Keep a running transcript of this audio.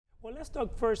Well, let's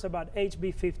talk first about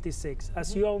HB 56.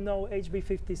 As you all know, HB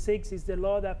 56 is the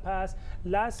law that passed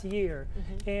last year,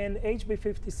 and HB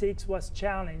 56 was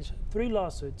challenged. 3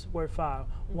 lawsuits were filed,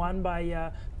 one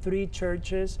by 3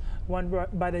 churches, one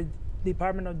by the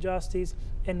Department of Justice,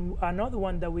 and another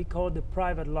one that we call the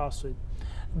private lawsuit.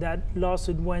 That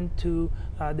lawsuit went to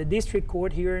the district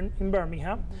court here in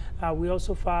Birmingham. We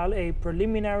also filed a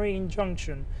preliminary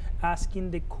injunction asking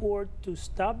the court to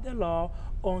stop the law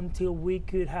until we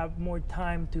could have more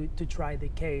time to try the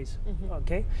case.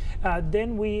 Okay.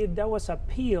 Then that was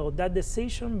appealed. That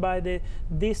decision by the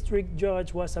district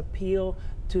judge was appealed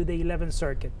to the 11th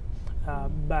Circuit.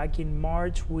 Back in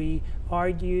March, we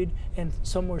argued, and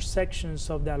some more sections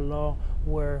of that law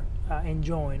were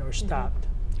enjoined or stopped.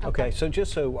 Okay, so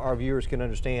just so our viewers can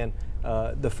understand,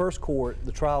 the first court,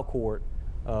 the trial court,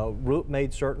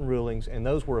 made certain rulings, and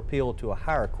those were appealed to a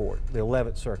higher court, the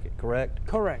 11th Circuit, correct?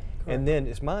 Correct. And then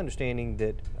it's my understanding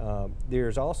that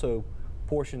there's also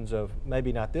portions of,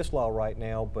 maybe not this law right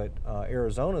now, but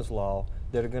Arizona's law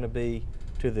that are going to be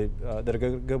that are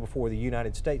going to go before the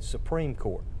United States Supreme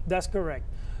Court. That's correct.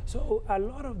 So a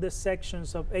lot of the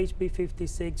sections of HB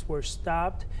 56 were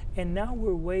stopped, and now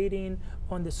we're waiting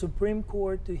on the Supreme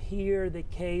Court to hear the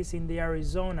case in the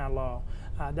Arizona law.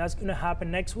 That's going to happen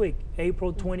next week,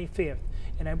 April 25th.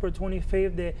 And April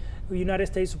 25th, the United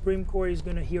States Supreme Court is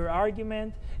going to hear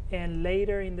argument, and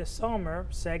later in the summer,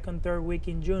 second, third week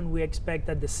in June, we expect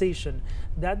a decision.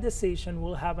 That decision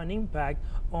will have an impact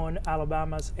on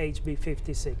Alabama's HB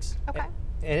 56. Okay.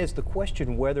 And is the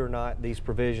question whether or not these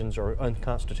provisions are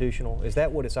unconstitutional? Is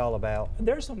that what it's all about?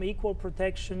 There's some equal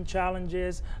protection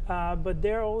challenges, but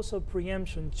there are also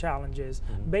preemption challenges.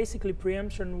 Basically,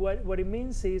 preemption, what it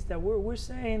means is that we're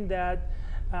saying that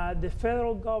the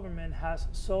federal government has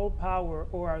sole power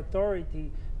or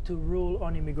authority to rule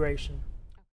on immigration.